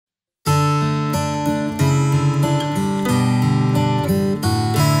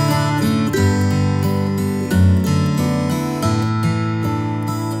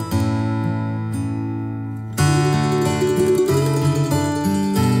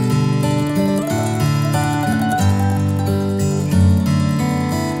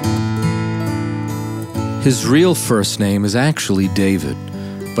His real first name is actually David,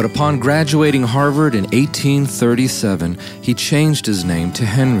 but upon graduating Harvard in 1837, he changed his name to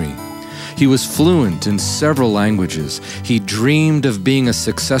Henry. He was fluent in several languages. He dreamed of being a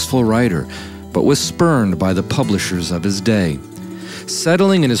successful writer, but was spurned by the publishers of his day.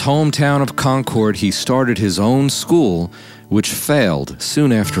 Settling in his hometown of Concord, he started his own school, which failed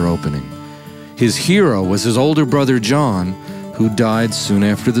soon after opening. His hero was his older brother John, who died soon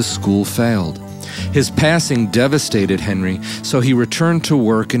after the school failed. His passing devastated Henry, so he returned to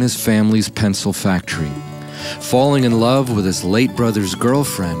work in his family's pencil factory. Falling in love with his late brother's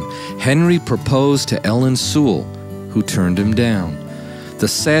girlfriend, Henry proposed to Ellen Sewell, who turned him down. The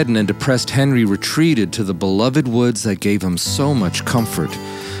saddened and depressed Henry retreated to the beloved woods that gave him so much comfort.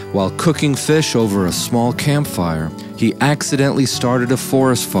 While cooking fish over a small campfire, he accidentally started a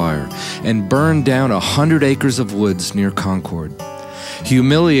forest fire and burned down 100 acres of woods near Concord.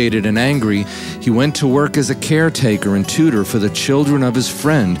 Humiliated and angry, he went to work as a caretaker and tutor for the children of his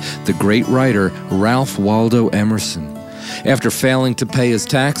friend, the great writer Ralph Waldo Emerson. After failing to pay his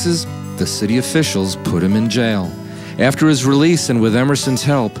taxes, the city officials put him in jail. After his release and with Emerson's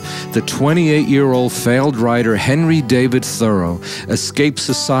help, the 28-year-old failed writer Henry David Thoreau escaped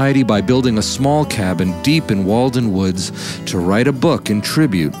society by building a small cabin deep in Walden Woods to write a book in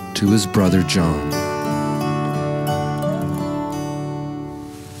tribute to his brother John.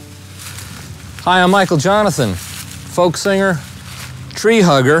 Hi, I'm Michael Jonathan, folk singer, tree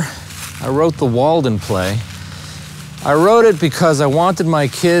hugger. I wrote the Walden play. I wrote it because I wanted my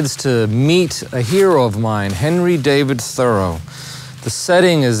kids to meet a hero of mine, Henry David Thoreau. The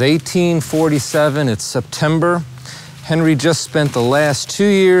setting is 1847, it's September. Henry just spent the last 2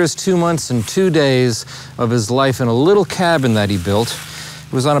 years, 2 months, and 2 days of his life in a little cabin that he built.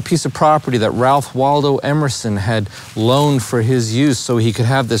 It was on a piece of property that Ralph Waldo Emerson had loaned for his use so he could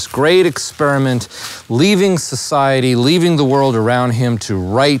have this great experiment, leaving society, leaving the world around him to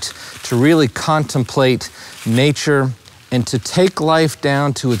write, to really contemplate nature, and to take life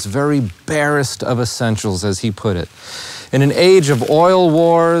down to its very barest of essentials, as he put it. In an age of oil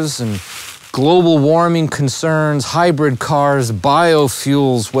wars and global warming concerns, hybrid cars,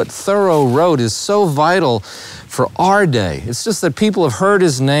 biofuels, what Thoreau wrote is so vital for our day. It's just that people have heard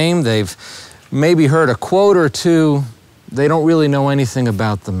his name, they've maybe heard a quote or two, they don't really know anything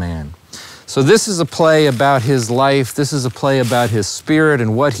about the man. So this is a play about his life, this is a play about his spirit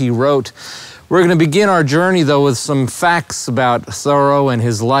and what he wrote. We're going to begin our journey, though, with some facts about Thoreau and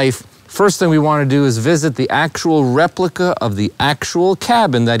his life. First thing we want to do is visit the actual replica of the actual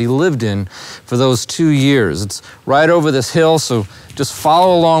cabin that he lived in for those 2 years. It's right over this hill, so just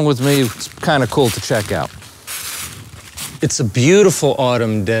follow along with me. It's kind of cool to check out. It's a beautiful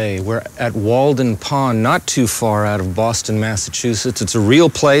autumn day. We're at Walden Pond, not too far out of Boston, Massachusetts. It's a real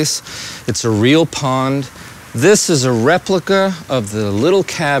place. It's a real pond. This is a replica of the little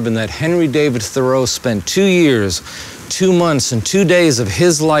cabin that Henry David Thoreau spent 2 years, 2 months, and 2 days of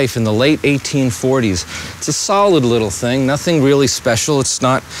his life in the late 1840s. It's a solid little thing, nothing really special. It's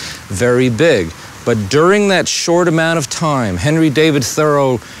not very big. But during that short amount of time, Henry David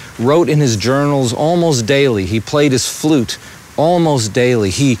Thoreau wrote in his journals almost daily. He played his flute almost daily.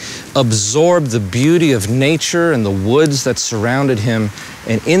 He absorbed the beauty of nature and the woods that surrounded him.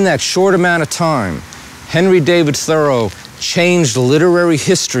 And in that short amount of time, Henry David Thoreau changed literary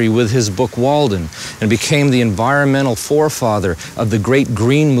history with his book Walden and became the environmental forefather of the great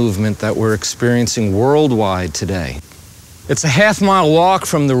green movement that we're experiencing worldwide today. It's a half-mile walk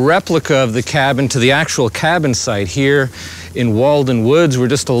from the replica of the cabin to the actual cabin site here in Walden Woods. We're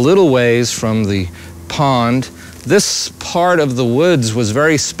just a little ways from the pond. This part of the woods was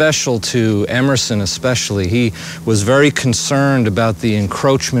very special to Emerson especially. He was very concerned about the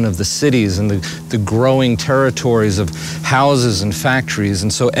encroachment of the cities and the growing territories of houses and factories.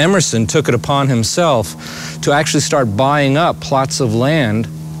 And so Emerson took it upon himself to actually start buying up plots of land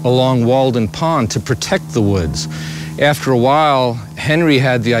along Walden Pond to protect the woods. After a while, Henry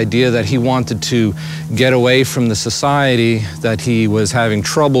had the idea that he wanted to get away from the society that he was having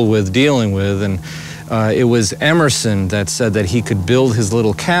trouble with dealing with, and it was Emerson that said that he could build his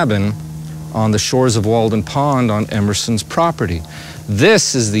little cabin on the shores of Walden Pond on Emerson's property.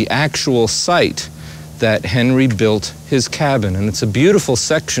 This is the actual site that Henry built his cabin, and it's a beautiful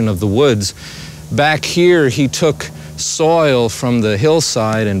section of the woods. Back here, he took soil from the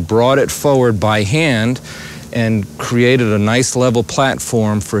hillside and brought it forward by hand and created a nice level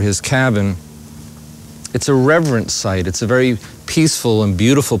platform for his cabin. It's a reverent site. It's a very peaceful and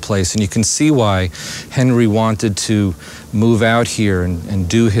beautiful place, and you can see why Henry wanted to move out here and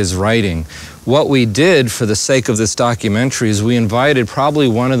do his writing. What we did for the sake of this documentary is we invited probably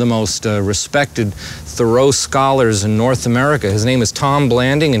one of the most respected Thoreau scholars in North America. His name is Tom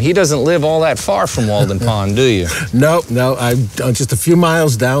Blanding, and he doesn't live all that far from Walden Pond, do you? No, I'm just a few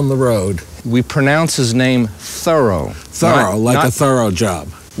miles down the road. We pronounce his name Thoreau. Thoreau, like a thorough job.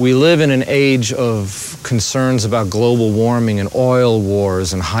 We live in an age of concerns about global warming and oil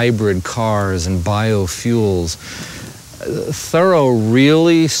wars and hybrid cars and biofuels. Thoreau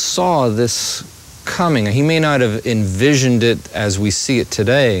really saw this coming. He may not have envisioned it as we see it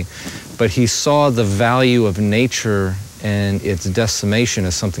today, but he saw the value of nature and its decimation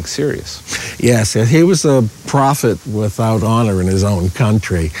as something serious. Yes, he was a prophet without honor in his own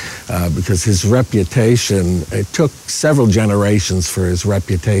country because his reputation, it took several generations for his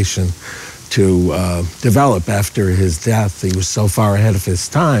reputation to develop after his death. He was so far ahead of his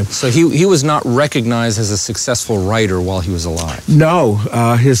time. So he was not recognized as a successful writer while he was alive? No.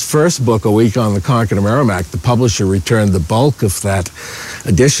 His first book, A Week on the Concord and Merrimack, the publisher returned the bulk of that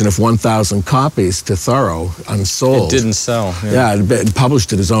edition of 1,000 copies to Thoreau, unsold. It didn't sell. Yeah, it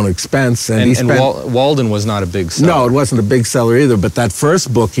published at his own expense. And Walden was not a big seller. No, it wasn't a big seller either, but that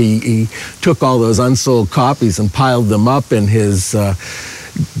first book, he took all those unsold copies and piled them up in his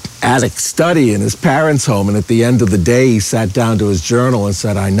attic study in his parents' home, and at the end of the day he sat down to his journal and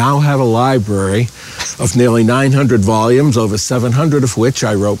said, "I now have a library of nearly 900 volumes, over 700 of which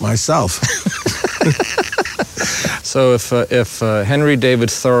I wrote myself." So if Henry David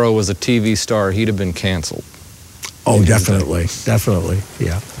Thoreau was a TV star, he'd have been canceled. Oh, definitely, definitely,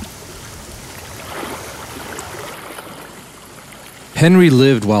 yeah. Henry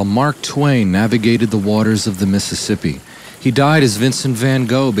lived while Mark Twain navigated the waters of the Mississippi. He died as Vincent van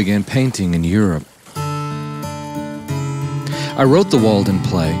Gogh began painting in Europe. I wrote the Walden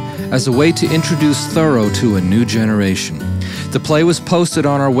play as a way to introduce Thoreau to a new generation. The play was posted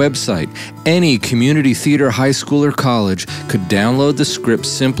on our website. Any community theater, high school, or college could download the script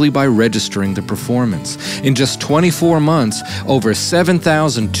simply by registering the performance. In just 24 months, over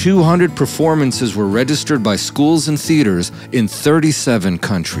 7,200 performances were registered by schools and theaters in 37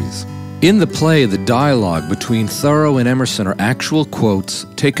 countries. In the play, the dialogue between Thoreau and Emerson are actual quotes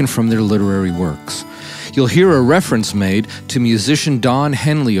taken from their literary works. You'll hear a reference made to musician Don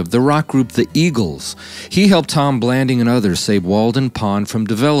Henley of the rock group The Eagles. He helped Tom Blanding and others save Walden Pond from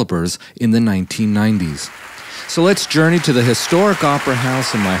developers in the 1990s. So let's journey to the historic Opera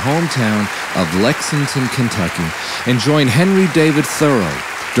House in my hometown of Lexington, Kentucky, and join Henry David Thoreau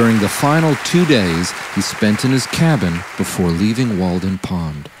during the final 2 days he spent in his cabin before leaving Walden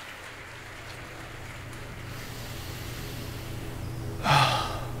Pond.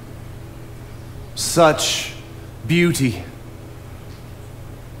 Such beauty.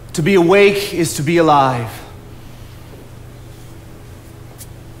 To be awake is to be alive.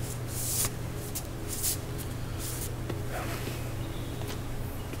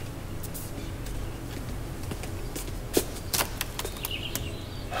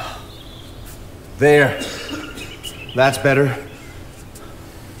 There. That's better.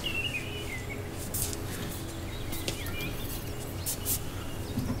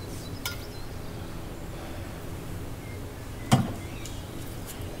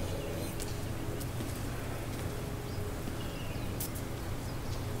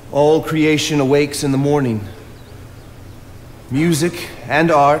 All creation awakes in the morning. Music and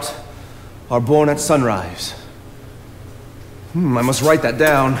art are born at sunrise. I must write that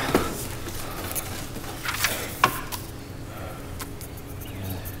down.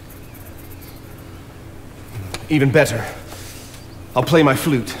 Even better, I'll play my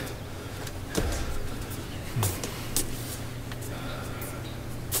flute.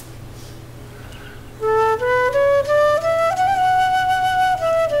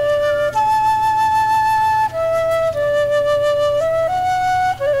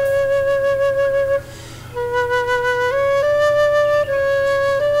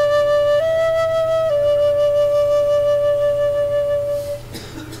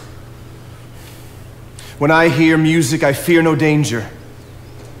 When I hear music, I fear no danger.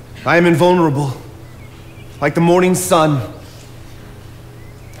 I am invulnerable, like the morning sun.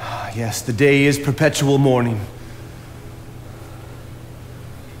 Yes, the day is perpetual morning.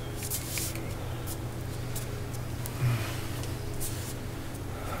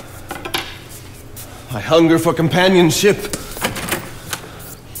 I hunger for companionship.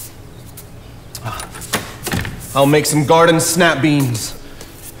 I'll make some garden snap beans.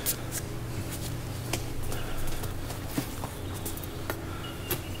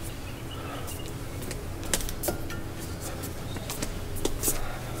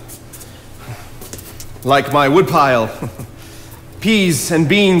 Like my woodpile, peas and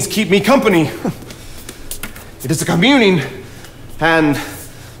beans keep me company. It is a communing and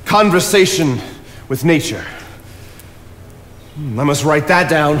conversation with nature. I must write that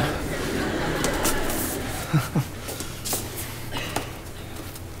down.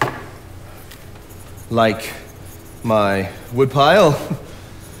 Like my woodpile,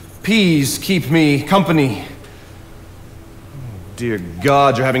 peas keep me company. Dear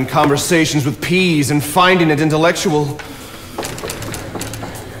God, you're having conversations with peas and finding it intellectual.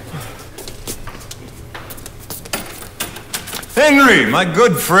 Henry, my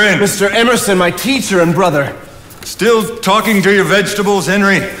good friend. Mr. Emerson, my teacher and brother. Still talking to your vegetables,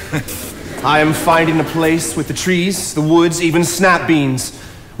 Henry? I am finding a place with the trees, the woods, even snap beans.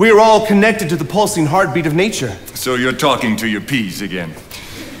 We are all connected to the pulsing heartbeat of nature. So you're talking to your peas again.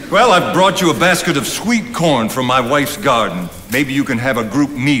 Well, I've brought you a basket of sweet corn from my wife's garden. Maybe you can have a group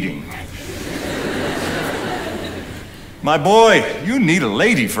meeting. My boy, you need a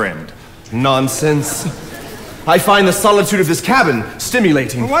lady friend. Nonsense. I find the solitude of this cabin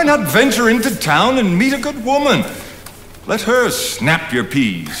stimulating. Well, why not venture into town and meet a good woman? Let her snap your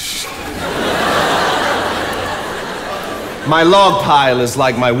peas. My log pile is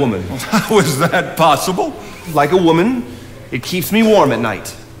like my woman. How is that possible? Like a woman, it keeps me warm at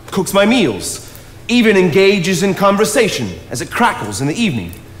night, cooks my meals, even engages in conversation as it crackles in the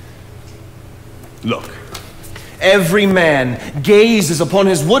evening. Look, every man gazes upon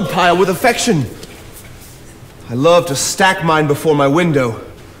his woodpile with affection. I love to stack mine before my window.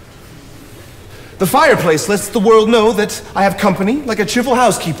 The fireplace lets the world know that I have company, like a cheerful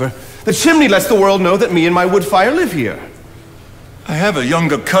housekeeper. The chimney lets the world know that me and my wood fire live here. I have a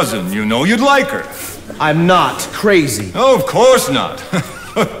younger cousin, you know. You'd like her. I'm not crazy. Oh, of course not.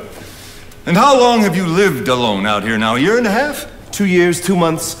 And how long have you lived alone out here now? A year and a half? 2 years, 2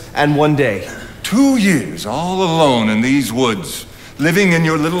 months, and 1 day. 2 years, all alone in these woods, living in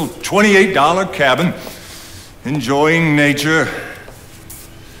your little $28 cabin, enjoying nature,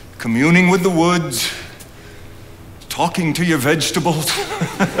 communing with the woods, talking to your vegetables.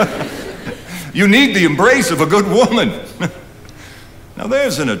 You need the embrace of a good woman. Now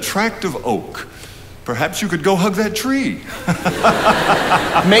there's an attractive oak. Perhaps you could go hug that tree.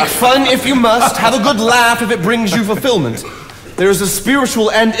 Make fun if you must. Have a good laugh if it brings you fulfillment. There is a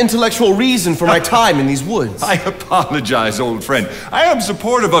spiritual and intellectual reason for my time in these woods. I apologize, old friend. I am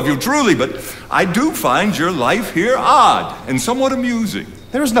supportive of you, truly, but I do find your life here odd and somewhat amusing.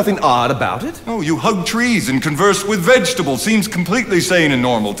 There is nothing odd about it. Oh, you hug trees and converse with vegetables. Seems completely sane and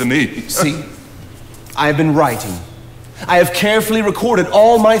normal to me. See, I have been writing. I have carefully recorded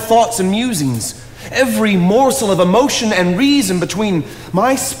all my thoughts and musings. Every morsel of emotion and reason between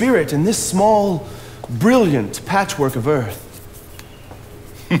my spirit and this small, brilliant patchwork of earth.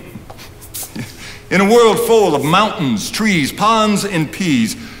 In a world full of mountains, trees, ponds, and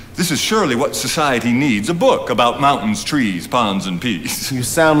peas, this is surely what society needs, a book about mountains, trees, ponds, and peas. You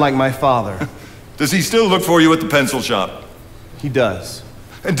sound like my father. Does he still look for you at the pencil shop? He does.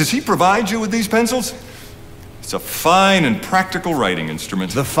 And does he provide you with these pencils? It's a fine and practical writing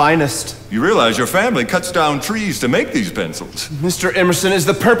instrument. The finest. You realize your family cuts down trees to make these pencils. Mr. Emerson, is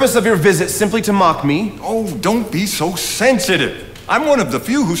the purpose of your visit simply to mock me? Oh, don't be so sensitive. I'm one of the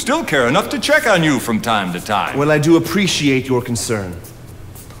few who still care enough to check on you from time to time. Well, I do appreciate your concern.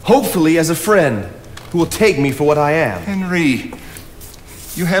 Hopefully as a friend who will take me for what I am. Henry,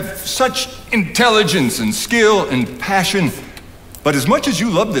 you have such intelligence and skill and passion. But as much as you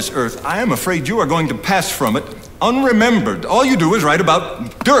love this earth, I am afraid you are going to pass from it unremembered. All you do is write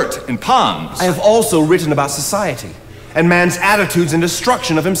about dirt and ponds. I have also written about society and man's attitudes and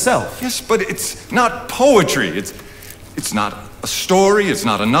destruction of himself. Yes, but it's not poetry. It's not a story. It's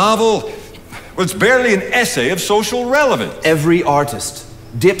not a novel. Well, it's barely an essay of social relevance. Every artist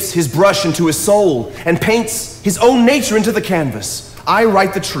dips his brush into his soul and paints his own nature into the canvas. I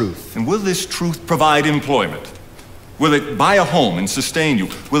write the truth. And will this truth provide employment? Will it buy a home and sustain you?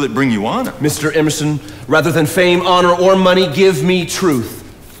 Will it bring you honor? Mr. Emerson, rather than fame, honor, or money, give me truth.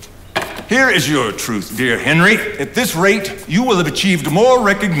 Here is your truth, dear Henry. At this rate, you will have achieved more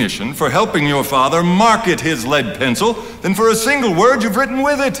recognition for helping your father market his lead pencil than for a single word you've written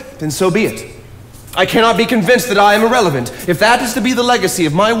with it. Then so be it. I cannot be convinced that I am irrelevant. If that is to be the legacy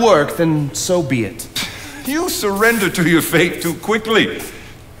of my work, then so be it. You surrender to your fate too quickly.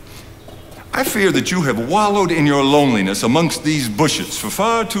 I fear that you have wallowed in your loneliness amongst these bushes for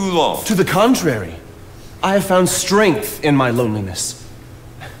far too long. To the contrary, I have found strength in my loneliness.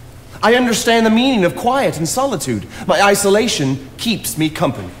 I understand the meaning of quiet and solitude. My isolation keeps me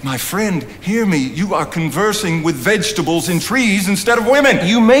company. My friend, hear me. You are conversing with vegetables and trees instead of women.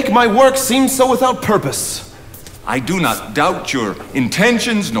 You make my work seem so without purpose. I do not doubt your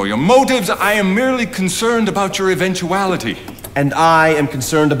intentions nor your motives. I am merely concerned about your eventuality. And I am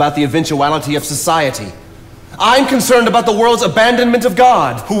concerned about the eventuality of society. I'm concerned about the world's abandonment of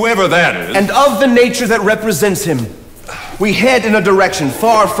God. Whoever that is. And of the nature that represents him. We head in a direction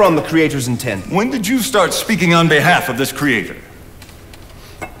far from the Creator's intent. When did you start speaking on behalf of this Creator?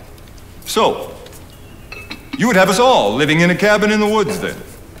 So, you would have us all living in a cabin in the woods then?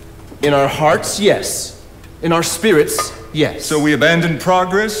 In our hearts, yes. In our spirits, yes. So we abandon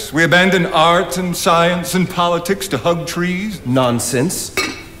progress? We abandon art and science and politics to hug trees? Nonsense.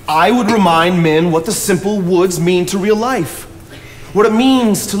 I would remind men what the simple woods mean to real life. What it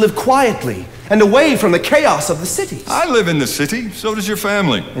means to live quietly and away from the chaos of the cities. I live in the city, so does your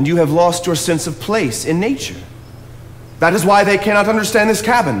family. And you have lost your sense of place in nature. That is why they cannot understand this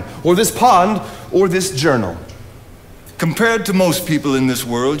cabin, or this pond, or this journal. Compared to most people in this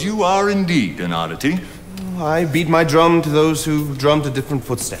world, you are indeed an oddity. I beat my drum to those who drum to different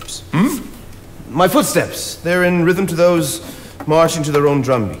footsteps. My footsteps, they're in rhythm to those marching to their own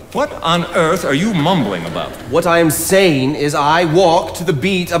drumbeat. What on earth are you mumbling about? What I am saying is I walk to the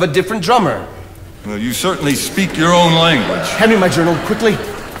beat of a different drummer. Well, you certainly speak your own language. Hand me my journal, quickly.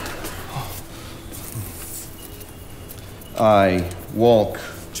 I walk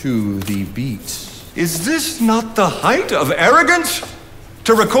to the beat. Is this not the height of arrogance?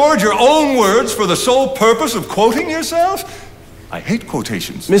 To record your own words for the sole purpose of quoting yourself? I hate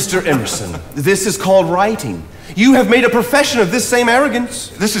quotations. Mr. Emerson, this is called writing. You have made a profession of this same arrogance.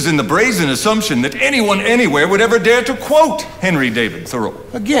 This is in the brazen assumption that anyone anywhere would ever dare to quote Henry David Thoreau.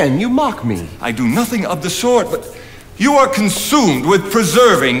 Again, you mock me. I do nothing of the sort, but you are consumed with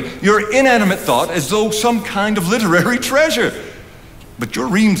preserving your inanimate thought as though some kind of literary treasure. But your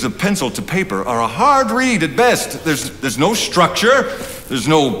reams of pencil to paper are a hard read at best. There's no structure, there's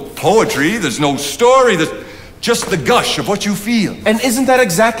no poetry, there's no story, there's just the gush of what you feel. And isn't that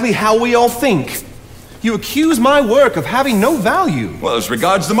exactly how we all think? You accuse my work of having no value. Well, as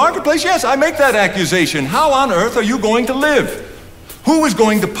regards the marketplace, yes, I make that accusation. How on earth are you going to live? Who is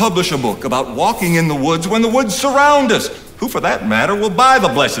going to publish a book about walking in the woods when the woods surround us? Who, for that matter, will buy the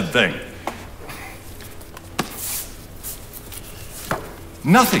blessed thing?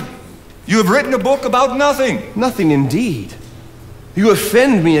 Nothing. You have written a book about nothing. Nothing indeed. You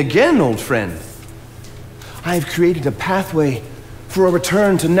offend me again, old friend. I have created a pathway for a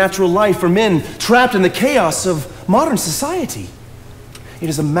return to natural life for men trapped in the chaos of modern society. It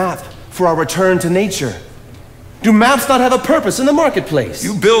is a map for our return to nature. Do maps not have a purpose in the marketplace?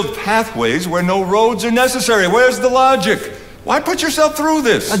 You build pathways where no roads are necessary. Where's the logic? Why put yourself through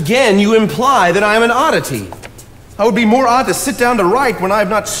this? Again, you imply that I am an oddity. I would be more odd to sit down to write when I have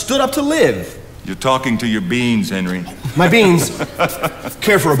not stood up to live. You're talking to your beans, Henry. My beans.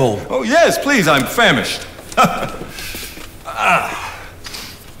 Care for a bowl? Oh, yes, please, I'm famished.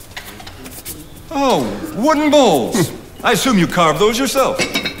 Oh, wooden bowls. I assume you carved those yourself.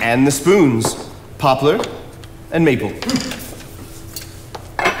 And the spoons. Poplar and maple.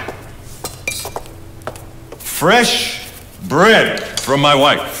 Fresh bread from my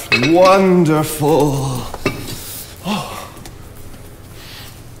wife. Wonderful.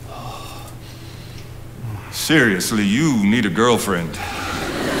 Seriously, you need a girlfriend.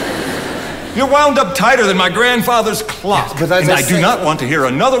 You're wound up tighter than my grandfather's clock. Yes, but and I do not want to hear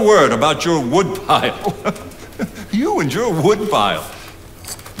another word about your woodpile. You and your woodpile.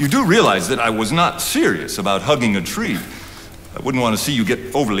 You do realize that I was not serious about hugging a tree. I wouldn't want to see you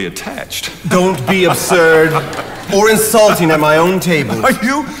get overly attached. Don't be absurd or insulting at my own table. Are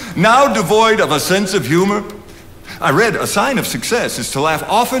you now devoid of a sense of humor? I read a sign of success is to laugh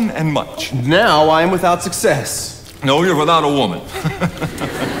often and much. Now I am without success. No, you're without a woman.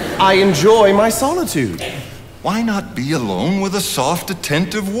 I enjoy my solitude. Why not be alone with a soft,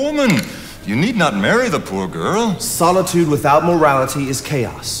 attentive woman? You need not marry the poor girl. Solitude without morality is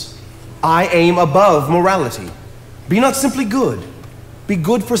chaos. I aim above morality. Be not simply good. Be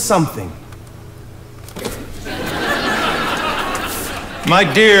good for something. My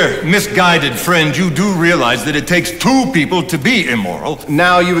dear, misguided friend, you do realize that it takes two people to be immoral.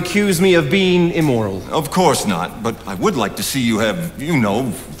 Now you accuse me of being immoral. Of course not, but I would like to see you have, you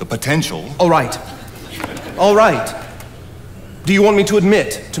know, the potential. All right. All right. Do you want me to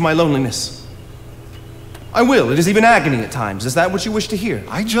admit to my loneliness? I will. It is even agony at times. Is that what you wish to hear?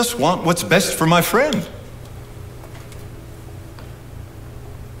 I just want what's best for my friend.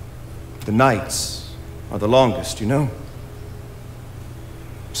 The nights are the longest, you know.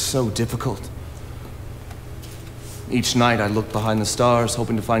 So difficult. Each night I look behind the stars,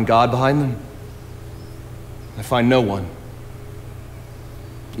 hoping to find God behind them. I find no one.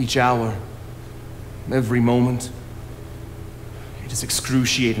 Each hour, every moment, it is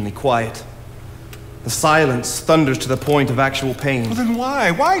excruciatingly quiet. The silence thunders to the point of actual pain. Well, then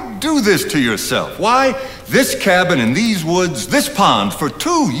why? Why do this to yourself? Why this cabin in these woods, this pond, for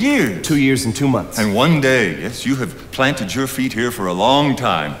 2 years? 2 years and 2 months. And one day, yes, you have planted your feet here for a long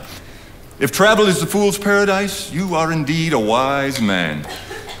time. If travel is the fool's paradise, you are indeed a wise man.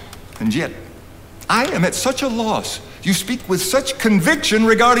 And yet, I am at such a loss. You speak with such conviction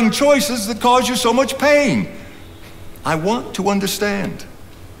regarding choices that cause you so much pain. I want to understand.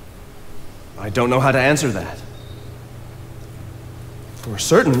 I don't know how to answer that. For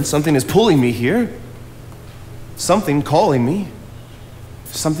certain, something is pulling me here. Something calling me.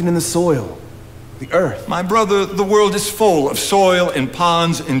 Something in the soil, the earth. My brother, the world is full of soil and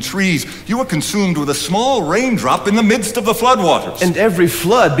ponds and trees. You are consumed with a small raindrop in the midst of the floodwaters. And every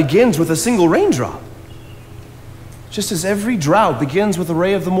flood begins with a single raindrop. Just as every drought begins with a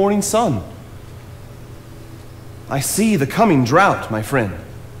ray of the morning sun. I see the coming drought, my friend.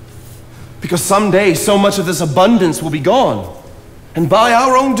 Because someday so much of this abundance will be gone. And by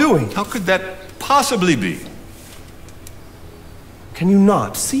our own doing. How could that possibly be? Can you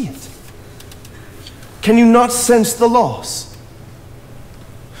not see it? Can you not sense the loss?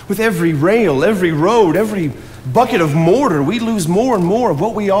 With every rail, every road, every bucket of mortar, we lose more and more of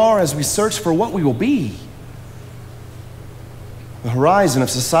what we are as we search for what we will be. The horizon of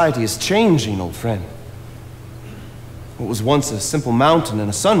society is changing, old friend. What was once a simple mountain and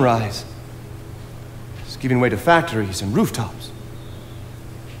a sunrise is giving way to factories and rooftops.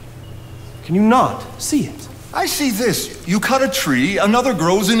 Can you not see it? I see this. You cut a tree, another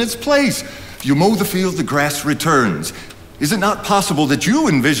grows in its place. You mow the field, the grass returns. Is it not possible that you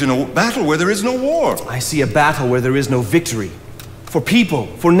envision a battle where there is no war? I see a battle where there is no victory. For people,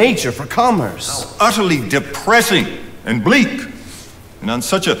 for nature, for commerce. How utterly depressing and bleak. And on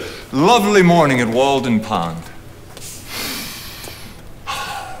such a lovely morning at Walden Pond.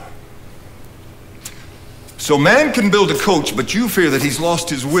 So man can build a coach, but you fear that he's lost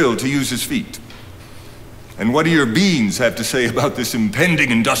his will to use his feet. And what do your beans have to say about this impending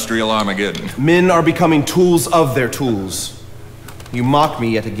industrial Armageddon? Men are becoming tools of their tools. You mock me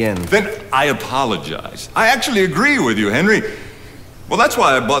yet again. Then I apologize. I actually agree with you, Henry. Well, that's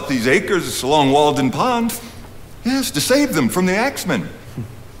why I bought these acres along Walden Pond. Yes, to save them from the axemen.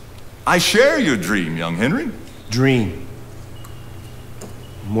 I share your dream, young Henry. Dream.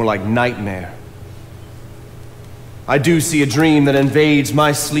 More like nightmare. I do see a dream that invades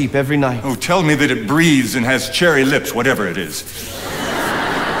my sleep every night. Oh, tell me that it breathes and has cherry lips, whatever it is.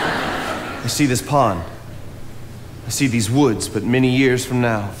 I see this pond. I see these woods, but many years from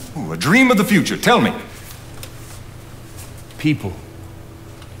now. Ooh, a dream of the future. Tell me. People.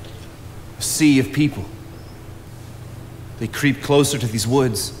 A sea of people. They creep closer to these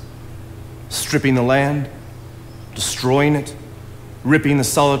woods, stripping the land, destroying it, ripping the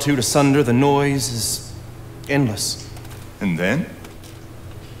solitude asunder. The noise is endless. And then?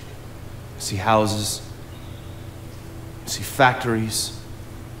 I see houses, I see factories,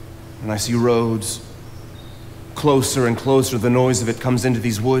 and I see roads. Closer and closer, the noise of it comes into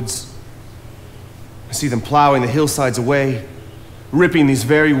these woods. I see them plowing the hillsides away, ripping these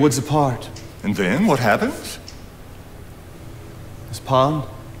very woods apart. And then what happens? This pond,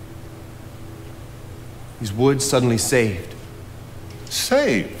 these woods suddenly saved.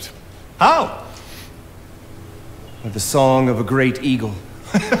 Saved? How? By the song of a great eagle.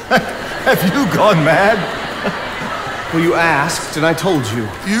 Have you gone mad? Well, you asked, and I told you.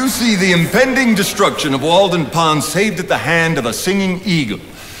 You see the impending destruction of Walden Pond saved at the hand of a singing eagle.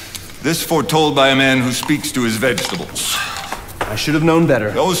 This foretold by a man who speaks to his vegetables. I should have known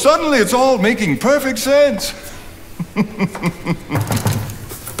better. Oh, suddenly it's all making perfect sense.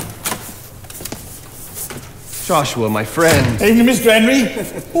 Joshua, my friend. Evening, Mr.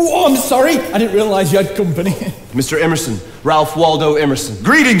 Henry. Oh, I'm sorry. I didn't realize you had company. Mr. Emerson, Ralph Waldo Emerson.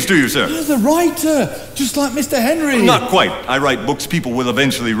 Greetings to you, sir. The writer, just like Mr. Henry. Not quite. I write books people will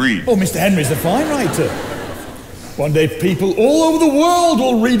eventually read. Oh, Mr. Henry's a fine writer. One day people all over the world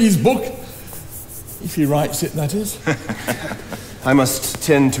will read his book. If he writes it, that is. I must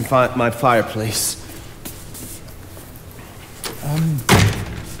tend to my fireplace.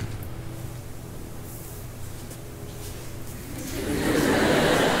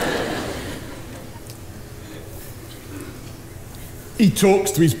 He talks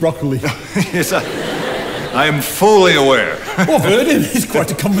to his broccoli. Yes, I am fully aware. Oh, I've heard him. He's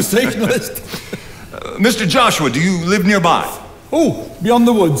quite a conversationalist. Mr. Joshua, do you live nearby? Oh, beyond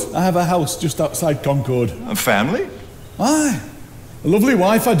the woods, I have a house just outside Concord. A family? Aye. A lovely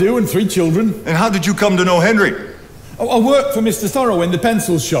wife I do, and 3 children. And how did you come to know Henry? Oh, I work for Mr. Thoreau in the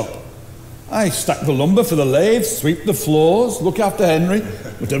pencil shop. I stack the lumber for the lathe, sweep the floors, look after Henry,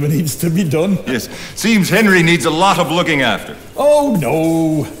 whatever needs to be done. Yes, seems Henry needs a lot of looking after. Oh,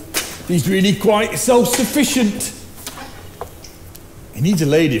 no. He's really quite self-sufficient. He needs a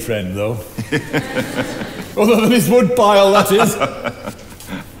lady friend, though. Other than his wood pile, that is.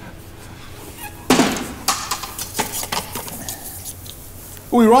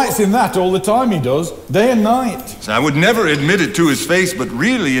 Oh, he writes in that all the time, he does, day and night. I would never admit it to his face, but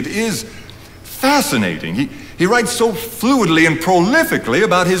really it is fascinating. He writes so fluidly and prolifically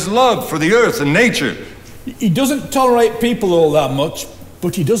about his love for the earth and nature. He doesn't tolerate people all that much,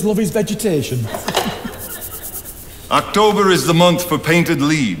 but he does love his vegetation. October is the month for painted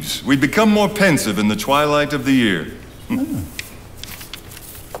leaves. We become more pensive in the twilight of the year.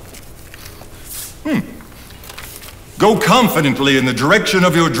 Go confidently in the direction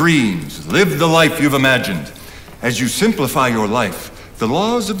of your dreams. Live the life you've imagined. As you simplify your life, the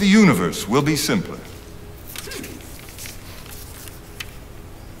laws of the universe will be simpler.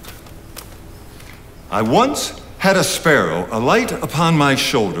 I once had a sparrow alight upon my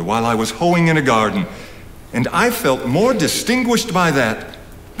shoulder while I was hoeing in a garden, and I felt more distinguished by that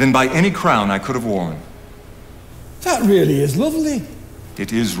than by any crown I could have worn. That really is lovely.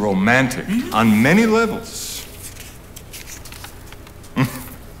 It is romantic on many levels.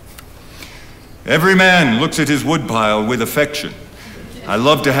 Every man looks at his woodpile with affection. I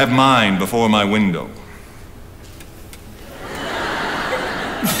love to have mine before my window.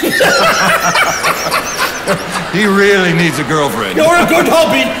 He really needs a girlfriend. You're a good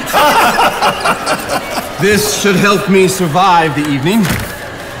hobby. This should help me survive the evening.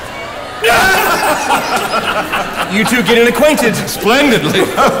 You two getting acquainted? Splendidly.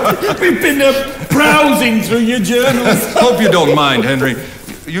 We've been browsing through your journals. Hope you don't mind, Henry.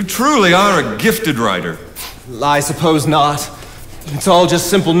 You truly are a gifted writer. I suppose not. It's all just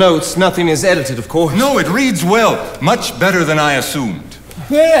simple notes. Nothing is edited, of course. No, it reads well. Much better than I assumed.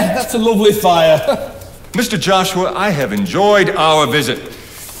 Yeah, that's a lovely fire. Mr. Joshua, I have enjoyed our visit.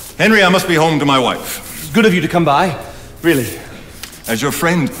 Henry, I must be home to my wife. Good of you to come by. Really. As your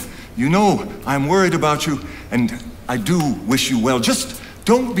friend, you know I'm worried about you, and I do wish you well. Just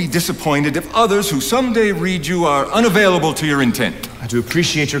don't be disappointed if others who someday read you are unavailable to your intent. I do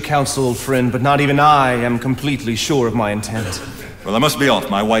appreciate your counsel, old friend, but not even I am completely sure of my intent. Well, I must be off.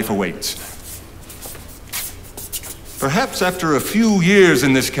 My wife awaits. Perhaps after a few years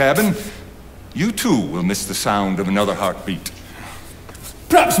in this cabin, you too will miss the sound of another heartbeat.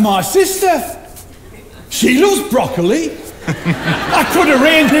 Perhaps my sister. She loves broccoli. I could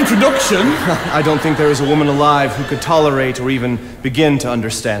arrange an introduction. I don't think there is a woman alive who could tolerate or even begin to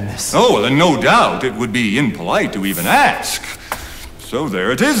understand this. Oh, well, and no doubt it would be impolite to even ask. So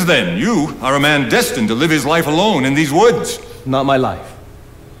there it is then. You are a man destined to live his life alone in these woods. Not my life.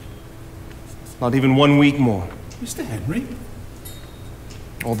 Not even 1 week more. Mr. Henry?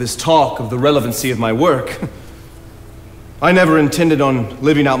 All this talk of the relevancy of my work. I never intended on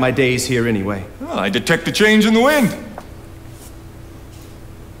living out my days here anyway. Well, I detect a change in the wind.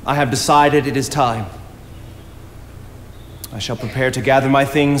 I have decided it is time. I shall prepare to gather my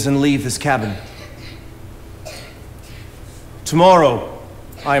things and leave this cabin. Tomorrow,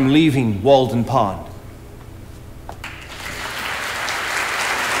 I am leaving Walden Pond.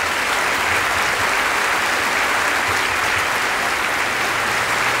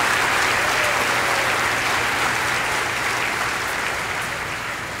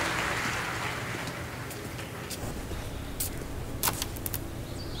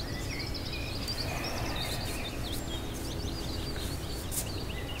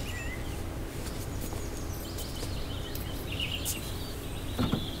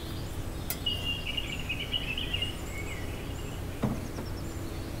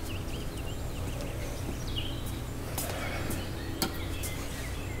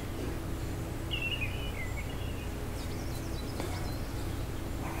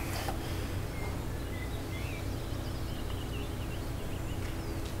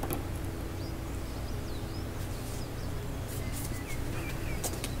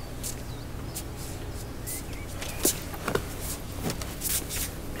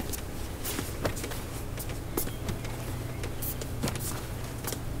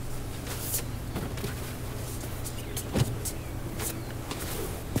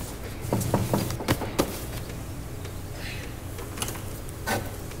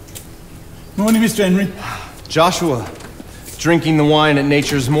 Morning, Mr. Henry. Joshua, drinking the wine at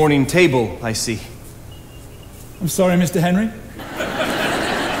nature's morning table, I see. I'm sorry, Mr. Henry.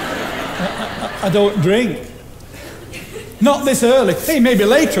 I don't drink. Not this early. Hey, maybe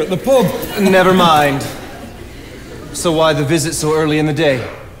later at the pub. Never mind. So why the visit so early in the day?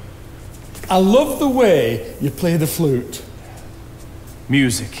 I love the way you play the flute.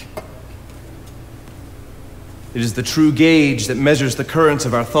 Music. It is the true gauge that measures the currents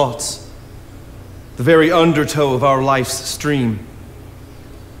of our thoughts, the very undertow of our life's stream.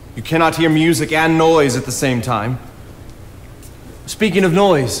 You cannot hear music and noise at the same time. Speaking of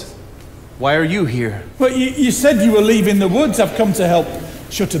noise, why are you here? Well, you said you were leaving the woods. I've come to help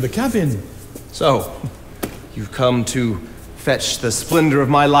shutter the cabin. So, you've come to fetch the splendor of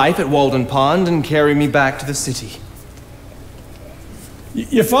my life at Walden Pond and carry me back to the city.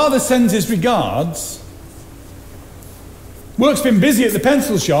 Your father sends his regards. Work's been busy at the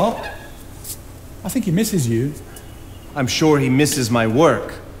pencil shop. I think he misses you. I'm sure he misses my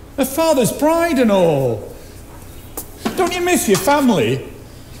work. A father's pride and all. Don't you miss your family?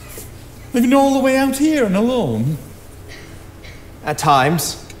 Living all the way out here and alone? At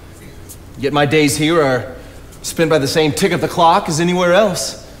times. Yet my days here are spent by the same tick of the clock as anywhere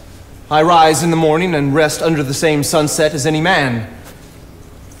else. I rise in the morning and rest under the same sunset as any man.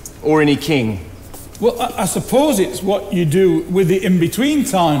 Or any king. Well, I suppose it's what you do with the in-between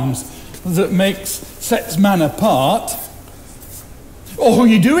times that sets man apart. Or who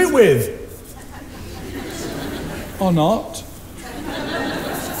you do it with. Or not.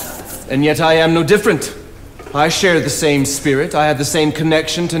 And yet I am no different. I share the same spirit. I have the same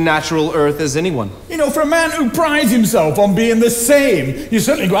connection to natural earth as anyone. You know, for a man who prides himself on being the same, you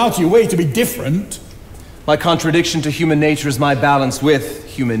certainly go out of your way to be different. My contradiction to human nature is my balance with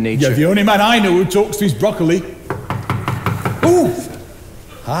human nature. You're the only man I know who talks to his broccoli. Ooh!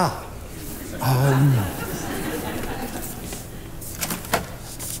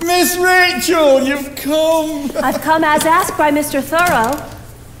 Miss Rachel, you've come! I've come as asked by Mr. Thoreau.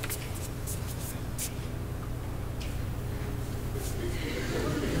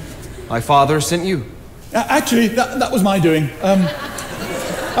 My father sent you. Actually, that was my doing.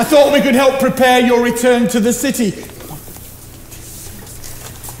 I thought we could help prepare your return to the city.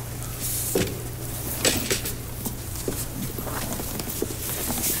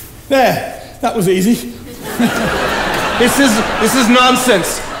 There, that was easy. This is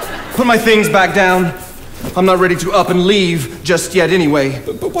nonsense. Put my things back down. I'm not ready to up and leave just yet anyway.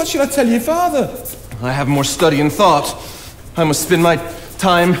 But what should I tell your father? I have more study and thought. I must spend my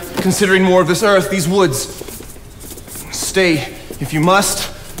time considering more of this earth, these woods. Stay, if you must.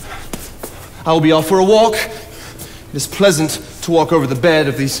 I will be off for a walk. It is pleasant to walk over the bed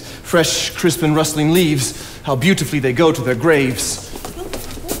of these fresh, crisp, and rustling leaves. How beautifully they go to their graves.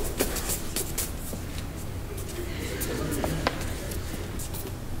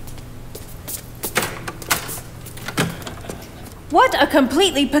 What a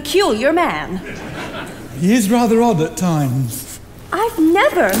completely peculiar man. He is rather odd at times. I've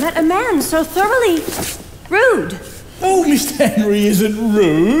never met a man so thoroughly rude. Oh, Mr. Henry isn't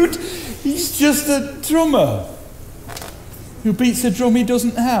rude. He's just a drummer who beats a drum he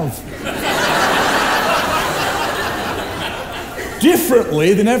doesn't have.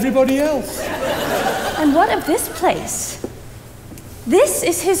 Differently than everybody else. And what of this place? This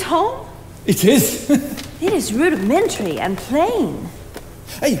is his home? It is. It is rudimentary and plain.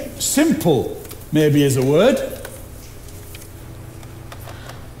 Hey, simple, maybe is a word.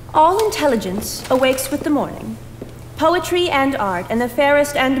 All intelligence awakes with the morning. Poetry and art and the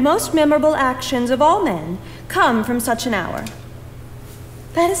fairest and most memorable actions of all men come from such an hour.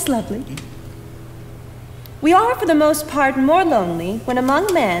 That is lovely. We are for the most part more lonely when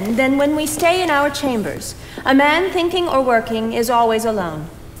among men than when we stay in our chambers. A man thinking or working is always alone.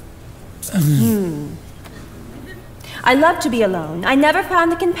 I love to be alone. I never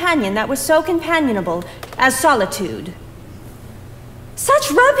found a companion that was so companionable as solitude.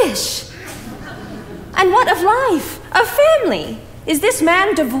 Such rubbish! And what of life? Of family? Is this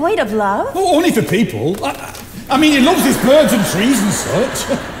man devoid of love? Oh, only for people. I mean, he loves his birds and trees and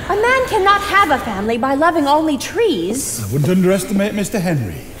such. A man cannot have a family by loving only trees. I wouldn't underestimate Mr.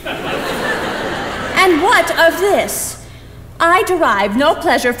 Henry. And what of this? I derive no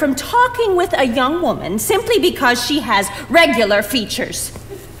pleasure from talking with a young woman simply because she has regular features.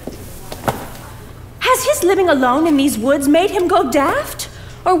 Has his living alone in these woods made him go daft?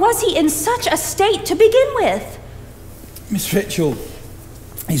 Or was he in such a state to begin with? Miss Rachel,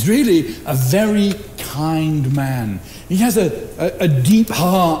 he's really a very kind man. He has a deep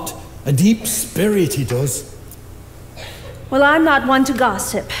heart, a deep spirit, he does. Well, I'm not one to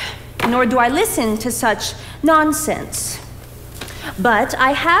gossip, nor do I listen to such nonsense. But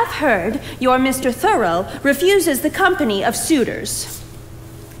I have heard your Mr. Thoreau refuses the company of suitors.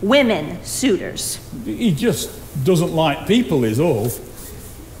 women suitors. He just doesn't like people, is all.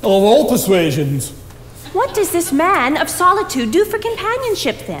 Of all persuasions. What does this man of solitude do for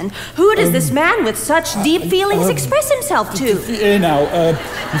companionship, then? Who does this man with such deep feelings express himself to? Here now,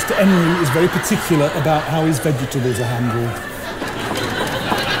 Mr. Henry is very particular about how his vegetables are handled.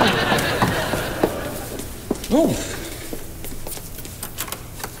 Oh,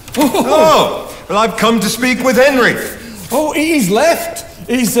 well, I've come to speak with Henry. Oh, he's left.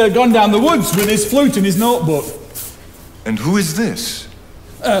 He's gone down the woods with his flute and his notebook. And who is this?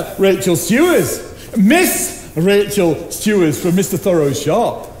 Rachel Stewers. Miss Rachel Stewers from Mr. Thoreau's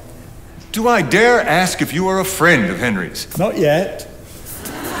shop. Do I dare ask if you are a friend of Henry's? Not yet.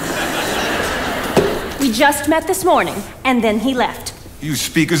 We just met this morning, and then he left. You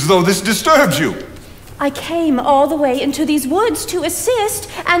speak as though this disturbs you. I came all the way into these woods to assist,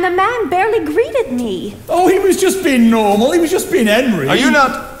 and the man barely greeted me. Oh, he was just being normal. He was just being Henry. Are you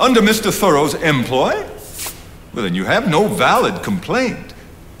not under Mr. Thoreau's employ? Well, then you have no valid complaint.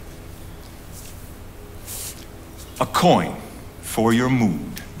 A coin for your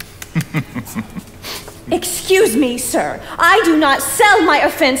mood. Excuse me, sir. I do not sell my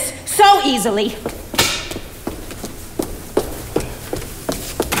offense so easily.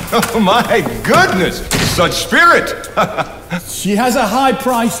 Oh, my goodness! Such spirit! She has a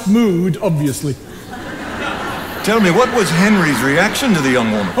high-priced mood, obviously. Tell me, what was Henry's reaction to the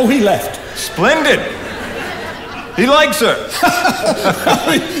young woman? Oh, he left. Splendid! He likes her.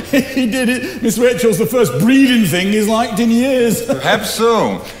 He did it. Miss Rachel's the first breeding thing he's liked in years. Perhaps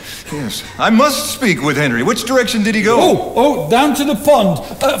so. Yes. I must speak with Henry. Which direction did he go? Oh, down to the pond.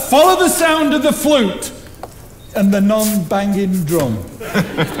 Follow the sound of the flute and the non-banging drum.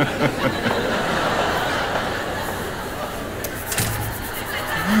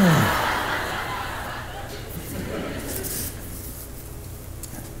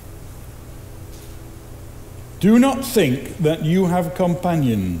 Do not think that you have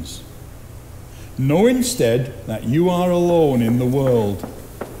companions. Know instead that you are alone in the world.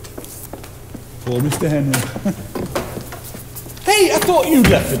 Poor Mr. Henry. Hey, I thought you'd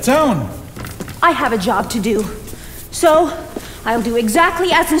left the town. I have a job to do. So, I'll do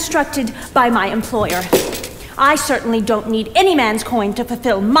exactly as instructed by my employer. I certainly don't need any man's coin to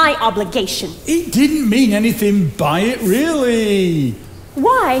fulfill my obligation. He didn't mean anything by it, really.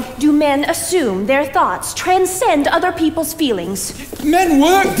 Why do men assume their thoughts transcend other people's feelings? Men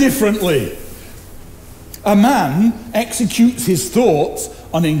work differently. A man executes his thoughts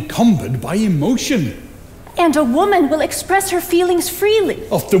unencumbered by emotion. And a woman will express her feelings freely.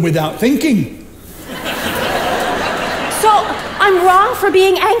 Often without thinking. So, I'm wrong for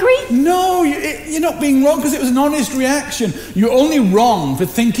being angry? No, you're not being wrong because it was an honest reaction. You're only wrong for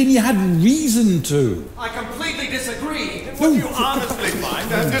thinking you had reason to. I completely disagree. What do you honestly find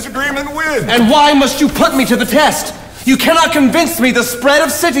that disagreement with? And why must you put me to the test? You cannot convince me the spread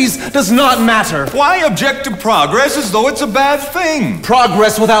of cities does not matter. Why object to progress as though it's a bad thing?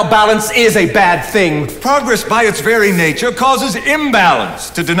 Progress without balance is a bad thing. Progress by its very nature causes imbalance.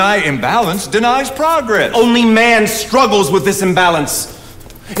 To deny imbalance denies progress. Only man struggles with this imbalance.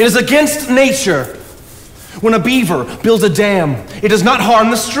 It is against nature. When a beaver builds a dam, it does not harm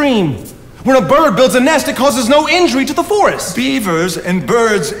the stream. When a bird builds a nest, it causes no injury to the forest. Beavers and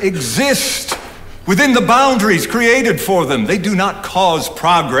birds exist within the boundaries created for them. They do not cause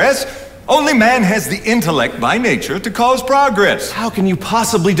progress. Only man has the intellect by nature to cause progress. How can you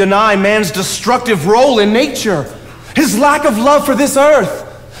possibly deny man's destructive role in nature? His lack of love for this earth.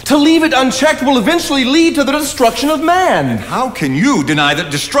 To leave it unchecked will eventually lead to the destruction of man. How can you deny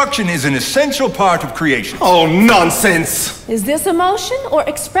that destruction is an essential part of creation? Oh, nonsense! Is this emotion or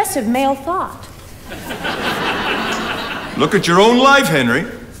expressive male thought? Look at your own life, Henry.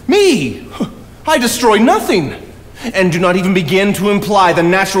 Me? I destroy nothing, and do not even begin to imply the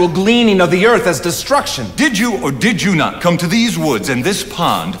natural gleaning of the earth as destruction. Did you or did you not come to these woods and this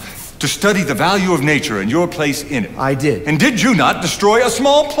pond to study the value of nature and your place in it? I did. And did you not destroy a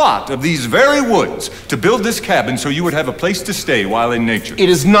small plot of these very woods to build this cabin so you would have a place to stay while in nature? It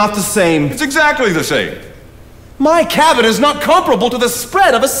is not the same. It's exactly the same. My cabin is not comparable to the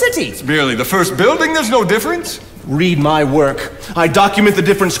spread of a city. It's merely the first building, there's no difference. Read my work. I document the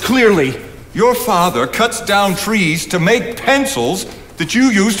difference clearly. Your father cuts down trees to make pencils that you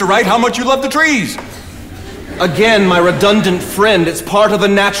use to write how much you love the trees. Again, my redundant friend, it's part of the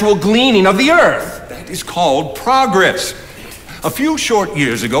natural gleaning of the earth. That is called progress. A few short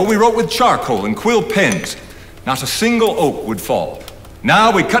years ago, we wrote with charcoal and quill pens. Not a single oak would fall.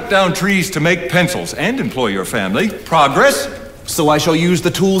 Now we cut down trees to make pencils and employ your family. Progress. So I shall use the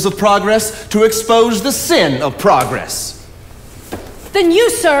tools of progress to expose the sin of progress. Then you,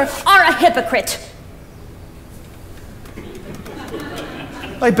 sir, are a hypocrite.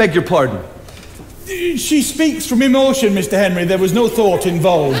 I beg your pardon. She speaks from emotion, Mr. Henry. There was no thought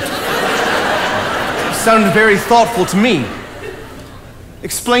involved. You sounded very thoughtful to me.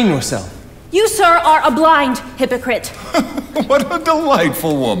 Explain yourself. You, sir, are a blind hypocrite. What a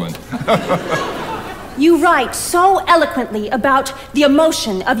delightful woman. You write so eloquently about the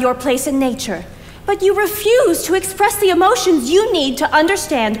emotion of your place in nature, but you refuse to express the emotions you need to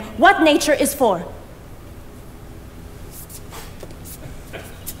understand what nature is for.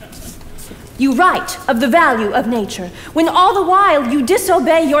 You write of the value of nature, when all the while you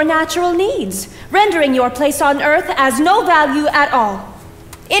disobey your natural needs, rendering your place on earth as no value at all.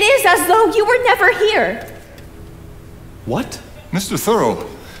 It is as though you were never here. What? Mr. Thoreau,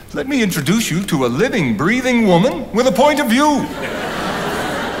 let me introduce you to a living, breathing woman with a point of view.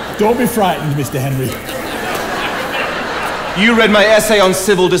 Don't be frightened, Mr. Henry. You read my essay on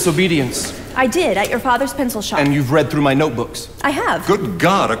civil disobedience. I did, at your father's pencil shop. And you've read through my notebooks. I have. Good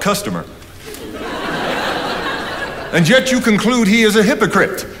God, a customer. And yet you conclude he is a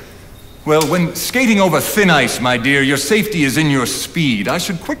hypocrite. Well, when skating over thin ice, my dear, your safety is in your speed. I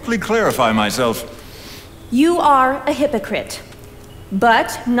should quickly clarify myself. You are a hypocrite,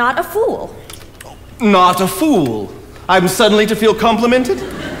 but not a fool. Not a fool. I'm suddenly to feel complimented?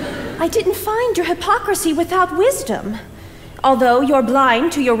 I didn't find your hypocrisy without wisdom. Although you're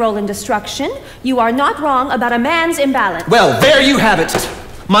blind to your role in destruction, you are not wrong about a man's imbalance. Well, there you have it.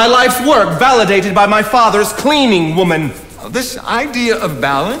 My life's work validated by my father's cleaning woman. This idea of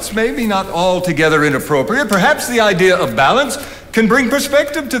balance may be not altogether inappropriate. Perhaps the idea of balance can bring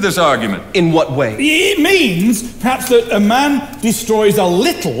perspective to this argument. In what way? It means, perhaps, that a man destroys a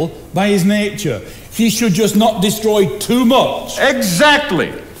little by his nature. He should just not destroy too much.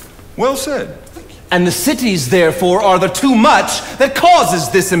 Exactly. Well said. And the cities, therefore, are the too much that causes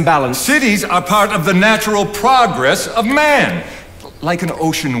this imbalance. Cities are part of the natural progress of man, like an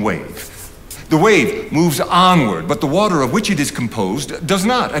ocean wave. The wave moves onward, but the water of which it is composed does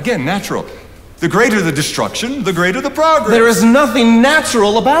not. Again, natural. The greater the destruction, the greater the progress. There is nothing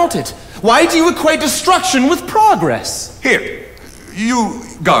natural about it. Why do you equate destruction with progress? Here, you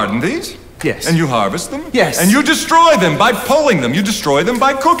garden these. Yes. And you harvest them. Yes. And you destroy them by pulling them. You destroy them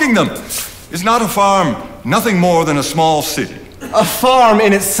by cooking them. Is not a farm nothing more than a small city? A farm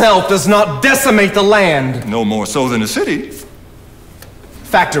in itself does not decimate the land. No more so than a city.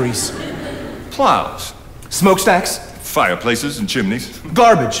 Factories. Plows. Smokestacks. Fireplaces and chimneys.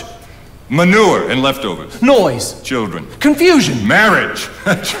 Garbage. Manure and leftovers. Noise. Children. Confusion. Marriage.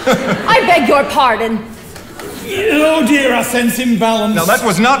 I beg your pardon. Oh dear, I sense imbalance. Now that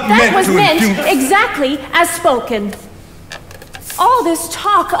was not That meant was to meant impugn. exactly as spoken. All this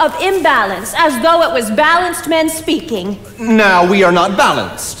talk of imbalance, as though it was balanced men speaking. Now we are not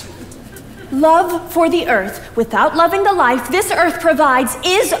balanced. Love for the earth, without loving the life this earth provides,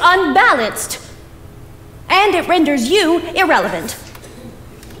 is unbalanced. And it renders you irrelevant.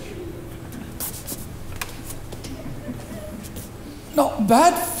 Not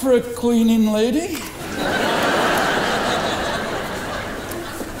bad for a cleaning lady.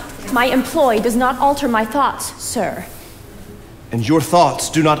 My employ does not alter my thoughts, sir. And your thoughts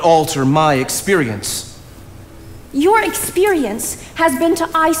do not alter my experience. Your experience has been to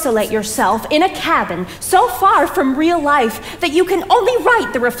isolate yourself in a cabin so far from real life that you can only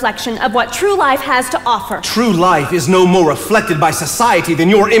write the reflection of what true life has to offer. True life is no more reflected by society than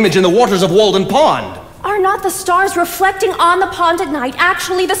your image in the waters of Walden Pond. Are not the stars reflecting on the pond at night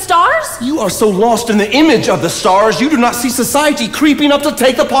actually the stars? You are so lost in the image of the stars, you do not see society creeping up to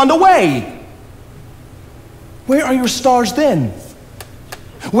take the pond away. Where are your stars then?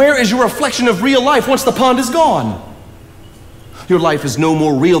 Where is your reflection of real life once the pond is gone? Your life is no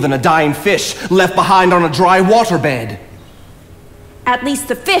more real than a dying fish left behind on a dry waterbed. At least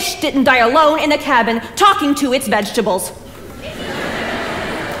the fish didn't die alone in a cabin talking to its vegetables.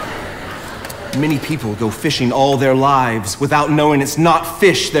 Many people go fishing all their lives without knowing it's not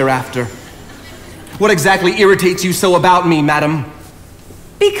fish they're after. What exactly irritates you so about me, madam?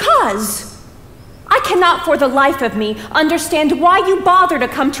 Because I cannot for the life of me understand why you bother to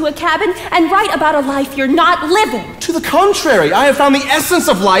come to a cabin and write about a life you're not living. To the contrary, I have found the essence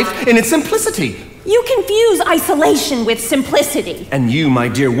of life in its simplicity. You confuse isolation with simplicity. And you, my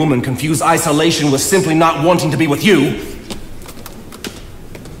dear woman, confuse isolation with simply not wanting to be with you.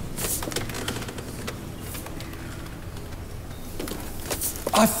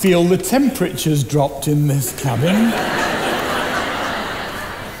 I feel the temperature's dropped in this cabin.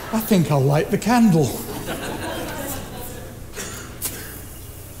 I think I'll light the candle.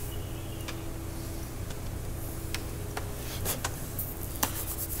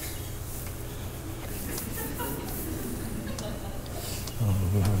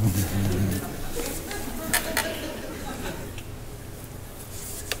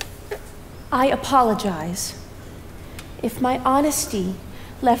 I apologize if my honesty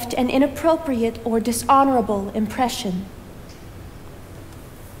left an inappropriate or dishonorable impression.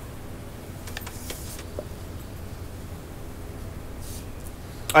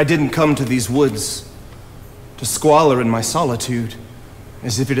 I didn't come to these woods to squalor in my solitude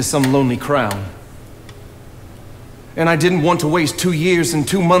as if it is some lonely crown. And I didn't want to waste 2 years and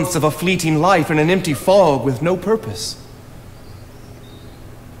 2 months of a fleeting life in an empty fog with no purpose.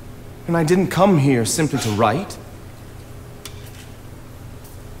 And I didn't come here simply to write.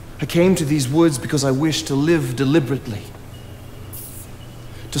 I came to these woods because I wished to live deliberately,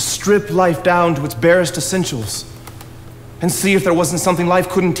 to strip life down to its barest essentials, and see if there wasn't something life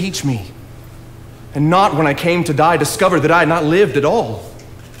couldn't teach me, and not, when I came to die, discover that I had not lived at all.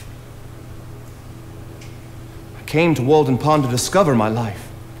 I came to Walden Pond to discover my life,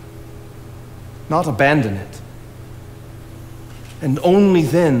 not abandon it, and only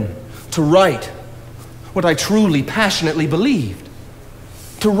then to write what I truly, passionately believed,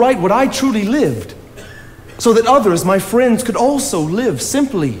 to write what I truly lived, so that others, my friends, could also live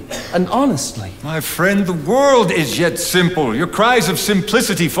simply and honestly. My friend, the world is yet simple. Your cries of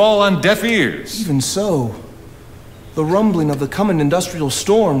simplicity fall on deaf ears. Even so, the rumbling of the coming industrial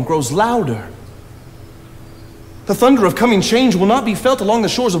storm grows louder. The thunder of coming change will not be felt along the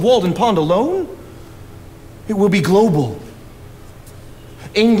shores of Walden Pond alone. It will be global.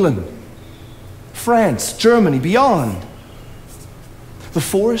 England, France, Germany, beyond. The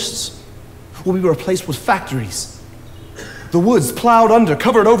forests will be replaced with factories. The woods plowed under,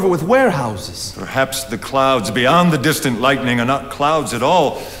 covered over with warehouses. Perhaps the clouds beyond the distant lightning are not clouds at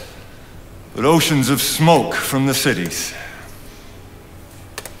all, but oceans of smoke from the cities.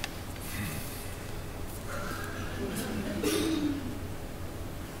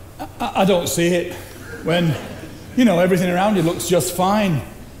 I don't see it when, you know, everything around you looks just fine.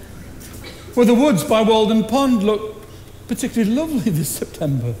 Well, the woods by Walden Pond look particularly lovely this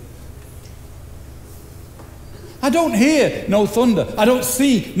September. I don't hear no thunder. I don't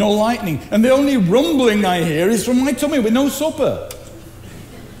see no lightning. And the only rumbling I hear is from my tummy with no supper.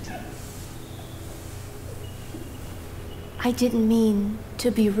 I didn't mean to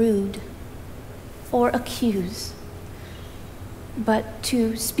be rude or accuse, but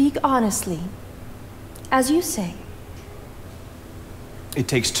to speak honestly, as you say. It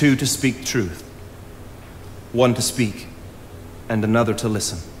takes two to speak truth. One to speak, and another to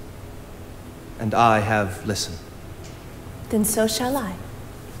listen. And I have listened. Then so shall I.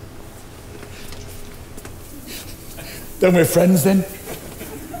 Then we're friends then?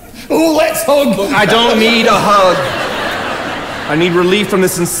 Oh, let's hug! I don't need a hug. I need relief from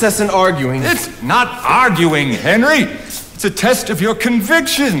this incessant arguing. It's not arguing, Henry. It's a test of your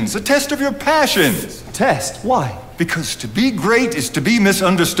convictions, a test of your passions. Test? Why? Because to be great is to be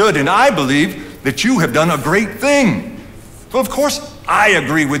misunderstood, and I believe that you have done a great thing. Well, of course, I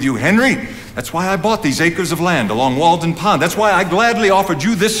agree with you, Henry. That's why I bought these acres of land along Walden Pond. That's why I gladly offered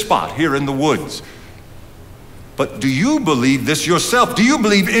you this spot here in the woods. But do you believe this yourself? Do you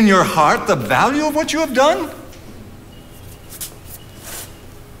believe in your heart the value of what you have done?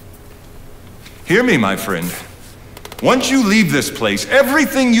 Hear me, my friend. Once you leave this place,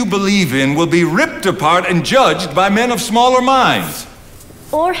 everything you believe in will be ripped apart and judged by men of smaller minds.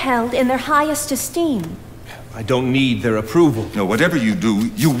 Or held in their highest esteem. I don't need their approval. No, whatever you do,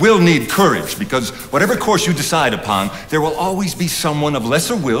 you will need courage, because whatever course you decide upon, there will always be someone of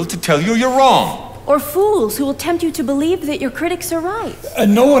lesser will to tell you you're wrong. Or fools who will tempt you to believe that your critics are right.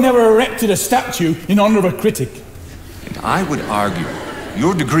 And no one ever erected a statue in honor of a critic. And I would argue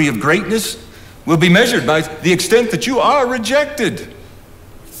your degree of greatness will be measured by the extent that you are rejected.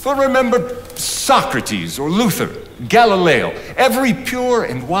 For remember Socrates or Luther, Galileo, every pure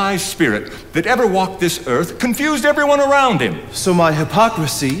and wise spirit that ever walked this earth confused everyone around him. So my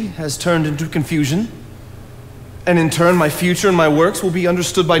hypocrisy has turned into confusion, and in turn my future and my works will be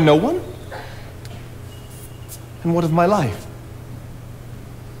understood by no one? And what of my life?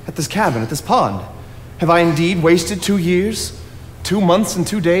 At this cabin, at this pond, have I indeed wasted 2 years, 2 months and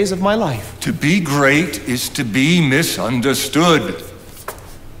 2 days of my life? To be great is to be misunderstood.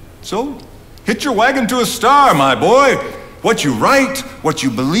 So, hit your wagon to a star, my boy. What you write, what you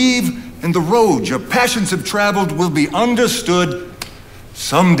believe, and the road your passions have traveled will be understood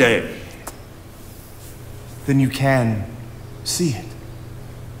someday. Then you can see it.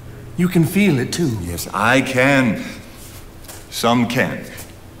 You can feel it too. Yes, I can. Some can.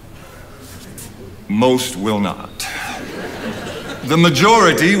 Most will not. The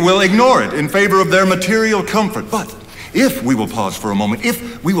majority will ignore it in favor of their material comfort. But If we will pause for a moment,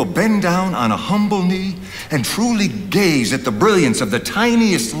 if we will bend down on a humble knee and truly gaze at the brilliance of the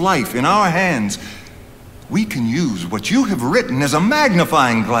tiniest life in our hands, we can use what you have written as a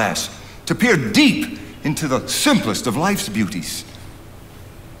magnifying glass to peer deep into the simplest of life's beauties.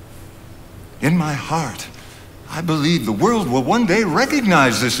 In my heart, I believe the world will one day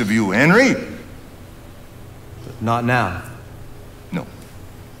recognize this of you, Henry. But not now. No,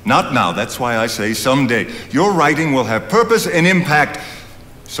 not now. That's why I say someday. Your writing will have purpose and impact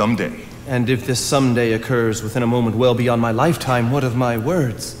someday. And if this someday occurs within a moment well beyond my lifetime, what of my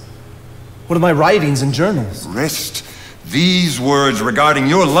words? What of my writings and journals? Rest these words regarding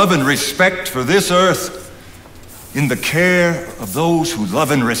your love and respect for this earth in the care of those who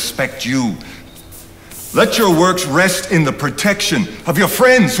love and respect you. Let your works rest in the protection of your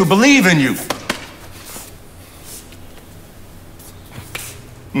friends who believe in you.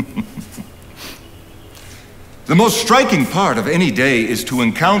 The most striking part of any day is to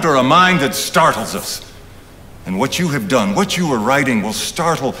encounter a mind that startles us. And what you have done, what you are writing, will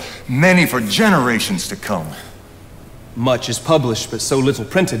startle many for generations to come. Much is published, but so little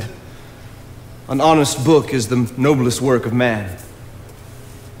printed. An honest book is the noblest work of man.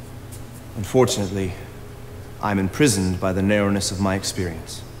 Unfortunately, I'm imprisoned by the narrowness of my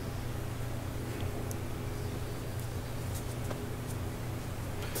experience.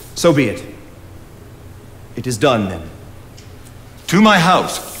 So be it. It is done, then. To my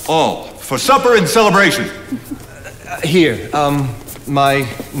house, all, for supper and celebration. Here, my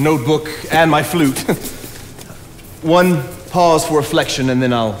notebook and my flute. One pause for reflection, and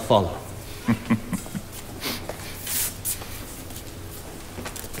then I'll follow.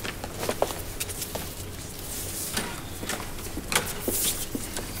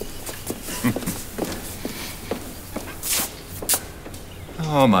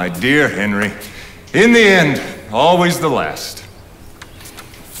 Oh, my dear Henry. In the end, always the last.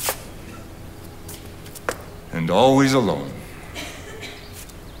 And always alone.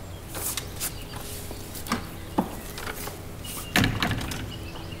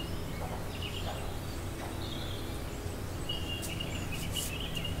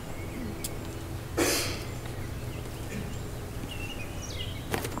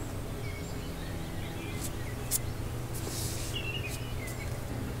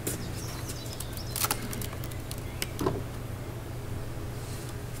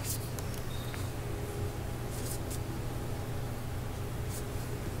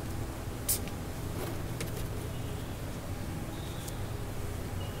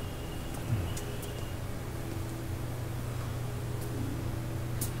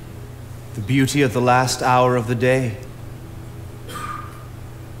 The beauty of the last hour of the day.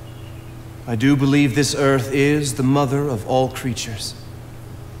 I do believe this earth is the mother of all creatures.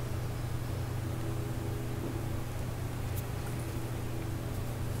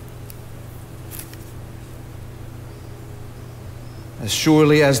 As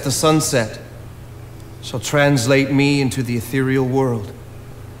surely as the sunset shall translate me into the ethereal world,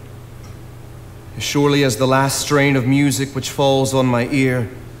 as surely as the last strain of music which falls on my ear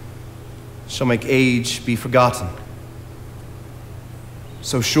shall make age be forgotten,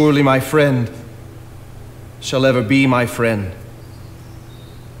 so surely my friend shall ever be my friend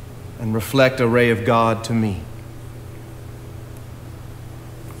and reflect a ray of God to me.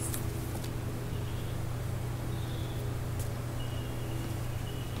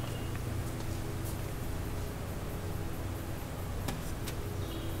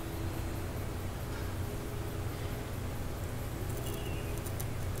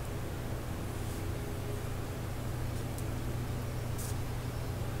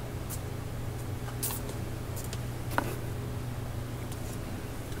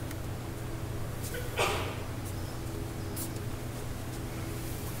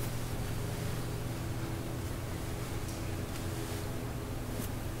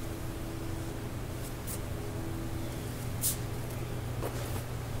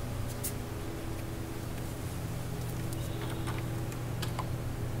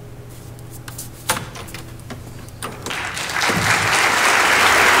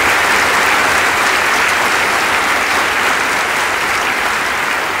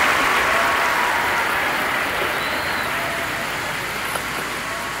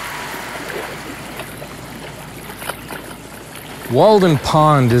 Walden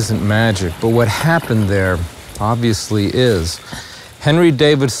Pond isn't magic, but what happened there obviously is. Henry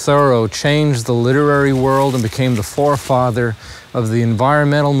David Thoreau changed the literary world and became the forefather of the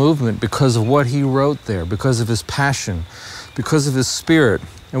environmental movement because of what he wrote there, because of his passion, because of his spirit.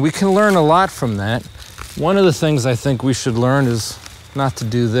 And we can learn a lot from that. One of the things I think we should learn is not to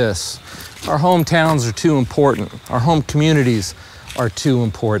do this. Our hometowns are too important. Our home communities are too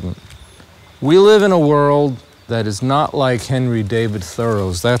important. We live in a world that is not like Henry David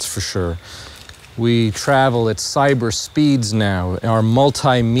Thoreau's, that's for sure. We travel at cyber speeds now. Our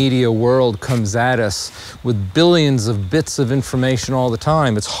multimedia world comes at us with billions of bits of information all the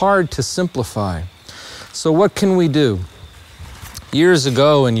time. It's hard to simplify. So what can we do? Years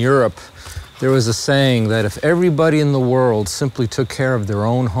ago in Europe, there was a saying that if everybody in the world simply took care of their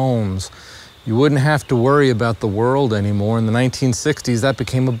own homes, you wouldn't have to worry about the world anymore. In the 1960s, that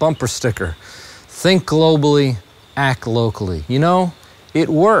became a bumper sticker. Think globally, act locally. You know, it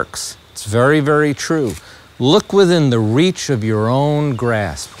works. It's very, very true. Look within the reach of your own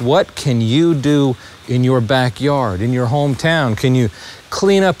grasp. What can you do in your backyard, in your hometown? Can you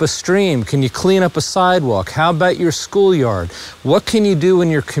clean up a stream? Can you clean up a sidewalk? How about your schoolyard? What can you do in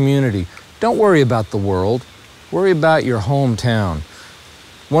your community? Don't worry about the world. Worry about your hometown.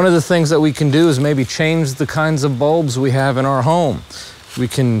 One of the things that we can do is maybe change the kinds of bulbs we have in our home. We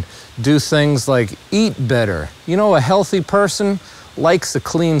can do things like eat better. You know, a healthy person likes a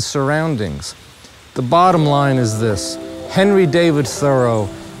clean surroundings. The bottom line is this: Henry David Thoreau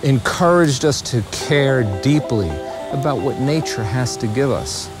encouraged us to care deeply about what nature has to give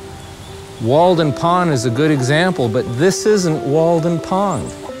us. Walden Pond is a good example, but this isn't Walden Pond.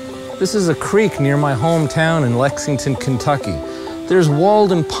 This is a creek near my hometown in Lexington, Kentucky. There's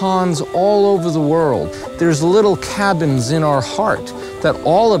Walden Ponds all over the world. There's little cabins in our heart that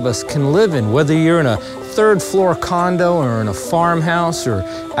all of us can live in, whether you're in a third-floor condo or in a farmhouse or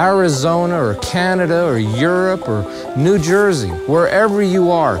Arizona or Canada or Europe or New Jersey, wherever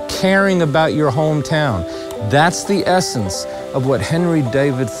you are, caring about your hometown. That's the essence of what Henry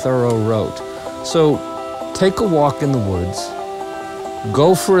David Thoreau wrote. So take a walk in the woods,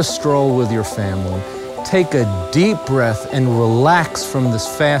 go for a stroll with your family, take a deep breath and relax from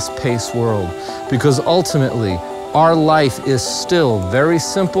this fast-paced world, because ultimately our life is still very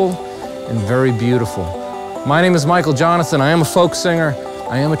simple and very beautiful. My name is Michael Jonathan. I am a folk singer,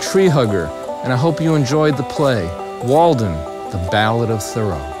 I am a tree hugger, and I hope you enjoyed the play, Walden, the Ballad of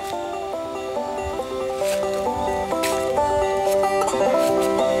Thoreau.